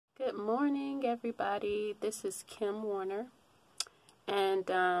Good morning, everybody. This is Kim Warner, and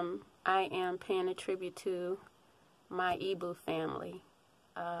I am paying a tribute to my Ibu family.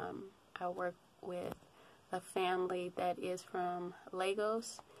 I work with a family that is from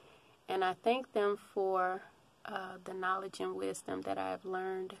Lagos, and I thank them for the knowledge and wisdom that I've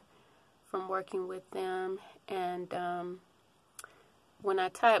learned from working with them. And when I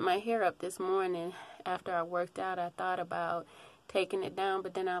tied my hair up this morning after I worked out, I thought about taking it down,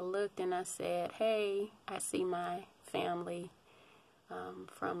 but then I looked and I said, hey, I see my family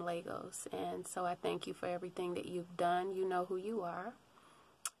from Lagos, and so I thank you for everything that you've done. You know who you are,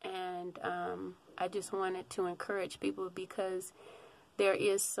 and I just wanted to encourage people because there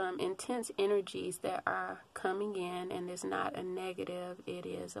is some intense energies that are coming in, and it's not a negative, it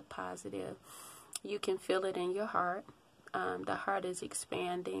is a positive. You can feel it in your heart. The heart is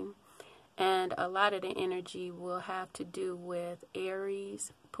expanding. And a lot of the energy will have to do with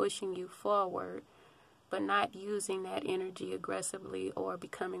Aries pushing you forward, but not using that energy aggressively or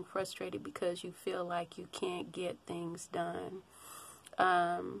becoming frustrated because you feel like you can't get things done.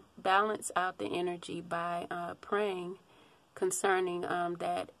 Balance out the energy by praying concerning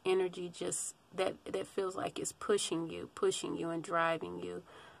that energy just that feels like it's pushing you and driving you.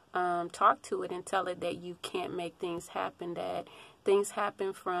 Talk to it and tell it that you can't make things happen, that things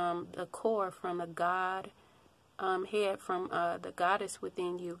happen from the core, from the God head, from the goddess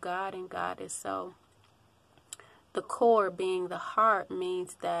within you, God and goddess. So the core being the heart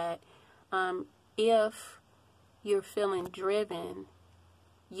means that if you're feeling driven,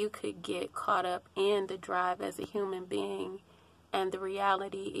 you could get caught up in the drive as a human being. And the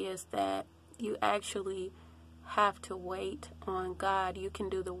reality is that you actually have to wait on God. You can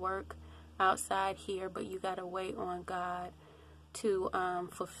do the work outside here, but you got to wait on God to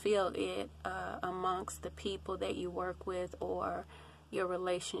fulfill it amongst the people that you work with or your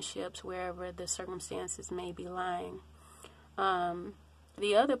relationships, wherever the circumstances may be lying.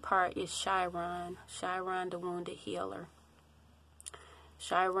 The other part is Chiron, the wounded healer.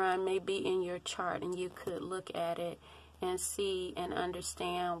 Chiron may be in your chart, and you could look at it and see and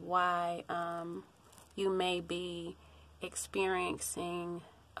understand why you may be experiencing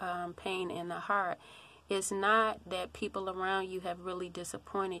pain in the heart. It's not that people around you have really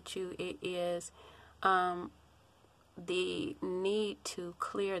disappointed you. It is the need to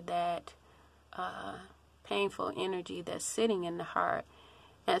clear that painful energy that's sitting in the heart.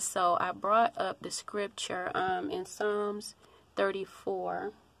 And so I brought up the scripture in Psalms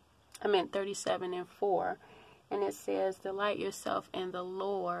 37 and 4. And it says, delight yourself in the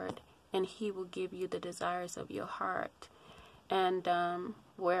Lord, and he will give you the desires of your heart. And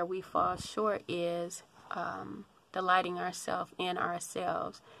where we fall short is delighting ourselves in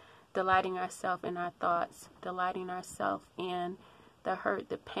ourselves, delighting ourselves in our thoughts, delighting ourselves in the hurt,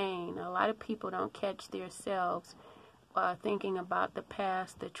 the pain. A lot of people don't catch themselves thinking about the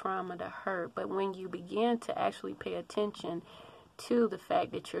past, the trauma, the hurt. But when you begin to actually pay attention to the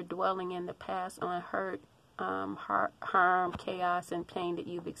fact that you're dwelling in the past on hurt, harm, chaos, and pain that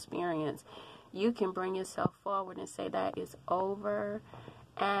you've experienced, you can bring yourself forward and say that is over,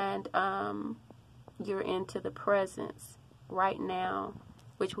 and you're into the presence right now,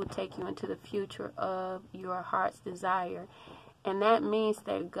 which will take you into the future of your heart's desire. And that means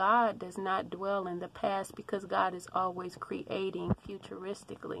that God does not dwell in the past, because God is always creating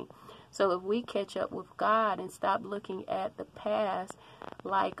futuristically. So if we catch up with God and stop looking at the past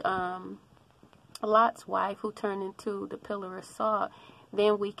like Lot's wife, who turned into the pillar of salt,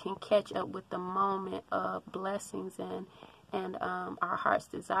 then we can catch up with the moment of blessings and our heart's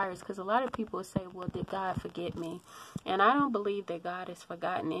desires. Because a lot of people say, well, did God forget me? And I don't believe that God has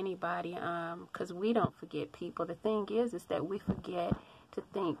forgotten anybody, because we don't forget people. The thing is that we forget to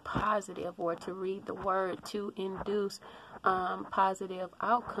think positive or to read the word to induce positive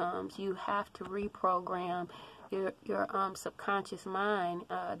outcomes. You have to reprogram your subconscious mind,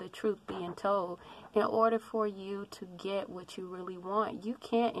 the truth being told, in order for you to get what you really want. You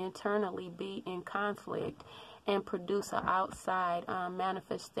can't internally be in conflict and produce an outside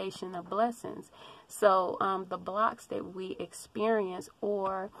manifestation of blessings. So the blocks that we experience,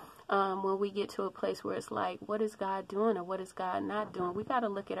 or when we get to a place where it's like, what is God doing or what is God not doing? We got to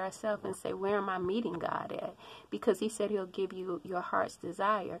look at ourselves and say, where am I meeting God at? Because he said he'll give you your heart's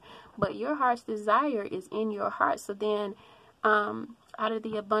desire. But your heart's desire is in your heart. So then out of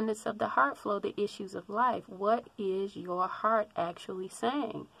the abundance of the heart flow the issues of life. What is your heart actually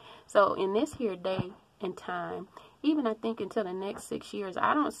saying? So in this here day and time, even I think until the next 6 years,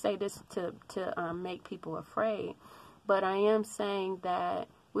 I don't say this to make people afraid, but I am saying that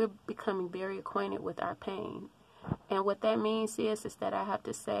we're becoming very acquainted with our pain. And what that means is that I have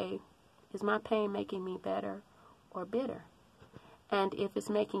to say, is my pain making me better or bitter? And if it's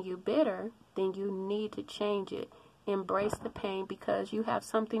making you bitter, then you need to change it. Embrace the pain, because you have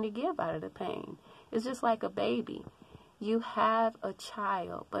something to give out of the pain. It's just like a baby. You have a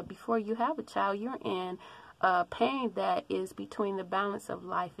child, but before you have a child, you're in pain that is between the balance of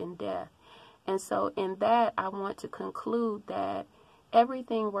life and death. And so in that, I want to conclude that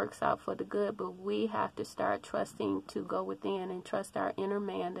everything works out for the good, but we have to start trusting to go within and trust our inner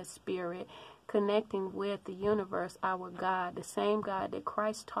man, the spirit, connecting with the universe, our God, the same God that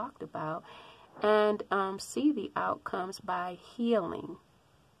Christ talked about, and see the outcomes by healing.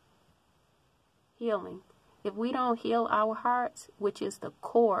 Healing. If we don't heal our hearts, which is the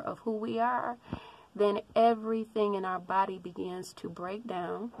core of who we are, then everything in our body begins to break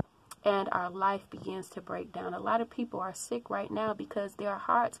down, and our life begins to break down. A lot of people are sick right now because their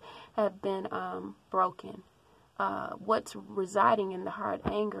hearts have been broken. What's residing in the heart?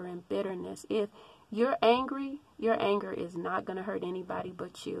 Anger and bitterness. If you're angry, your anger is not going to hurt anybody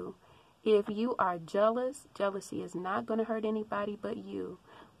but you. If you are jealous, jealousy is not going to hurt anybody but you.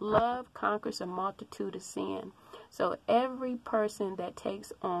 Love conquers a multitude of sin. So every person that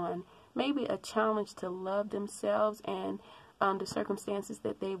takes on maybe a challenge to love themselves and the circumstances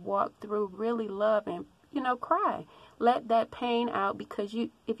that they walk through, really love and, cry. Let that pain out, because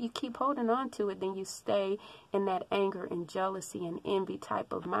if you keep holding on to it, then you stay in that anger and jealousy and envy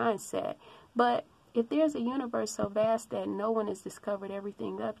type of mindset. But if there's a universe so vast that no one has discovered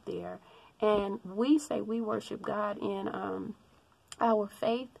everything up there, and we say we worship God in our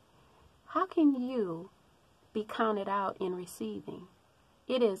faith, how can you be counted out in receiving?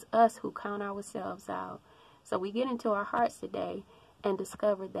 It is us who count ourselves out. So we get into our hearts today and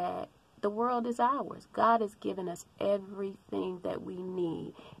discover that the world is ours. God has given us everything that we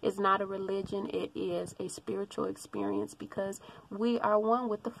need. It's not a religion. It is a spiritual experience, because we are one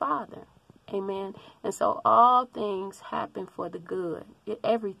with the Father. Amen. And so all things happen for the good.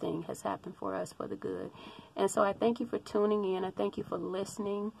 Everything has happened for us for the good. And so I thank you for tuning in. I thank you for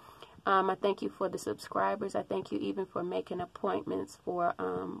listening. I thank you for the subscribers. I thank you even for making appointments for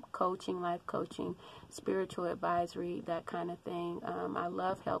coaching, life coaching, spiritual advisory, that kind of thing. I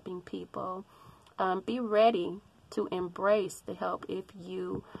love helping people. Be ready to embrace the help if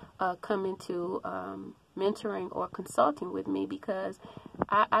you come into mentoring or consulting with me, because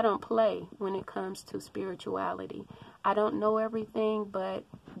I don't play when it comes to spirituality. I don't know everything, but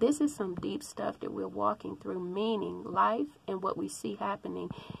this is some deep stuff that we're walking through, meaning life and what we see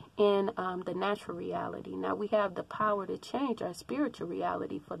happening in the natural reality. Now, we have the power to change our spiritual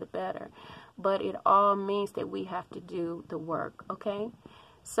reality for the better, but it all means that we have to do the work, okay?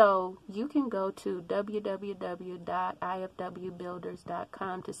 So you can go to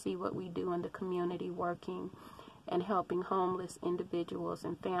www.ifwbuilders.com to see what we do in the community, working and helping homeless individuals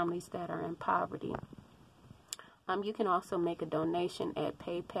and families that are in poverty. You can also make a donation at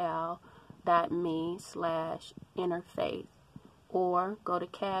paypal.me/innerfaith, or go to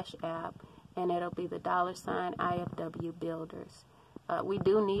Cash App, and it'll be the $ IFW Builders. We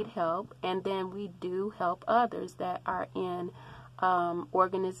do need help, and then we do help others that are in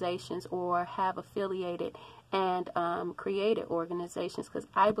organizations or have affiliated and created organizations, because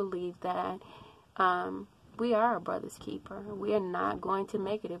I believe that we are a brother's keeper. We are not going to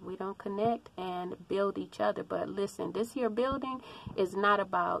make it if we don't connect and build each other. But listen, this here building is not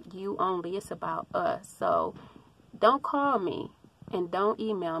about you only. It's about us. So don't call me and don't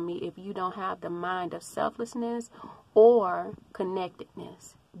email me if you don't have the mind of selflessness or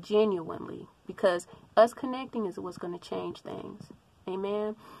connectedness, genuinely, because us connecting is what's going to change things.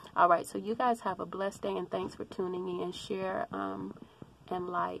 Amen. All right, so you guys have a blessed day, and thanks for tuning in. Share and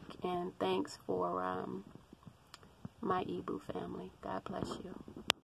like, and thanks for my Ebu family. God bless you.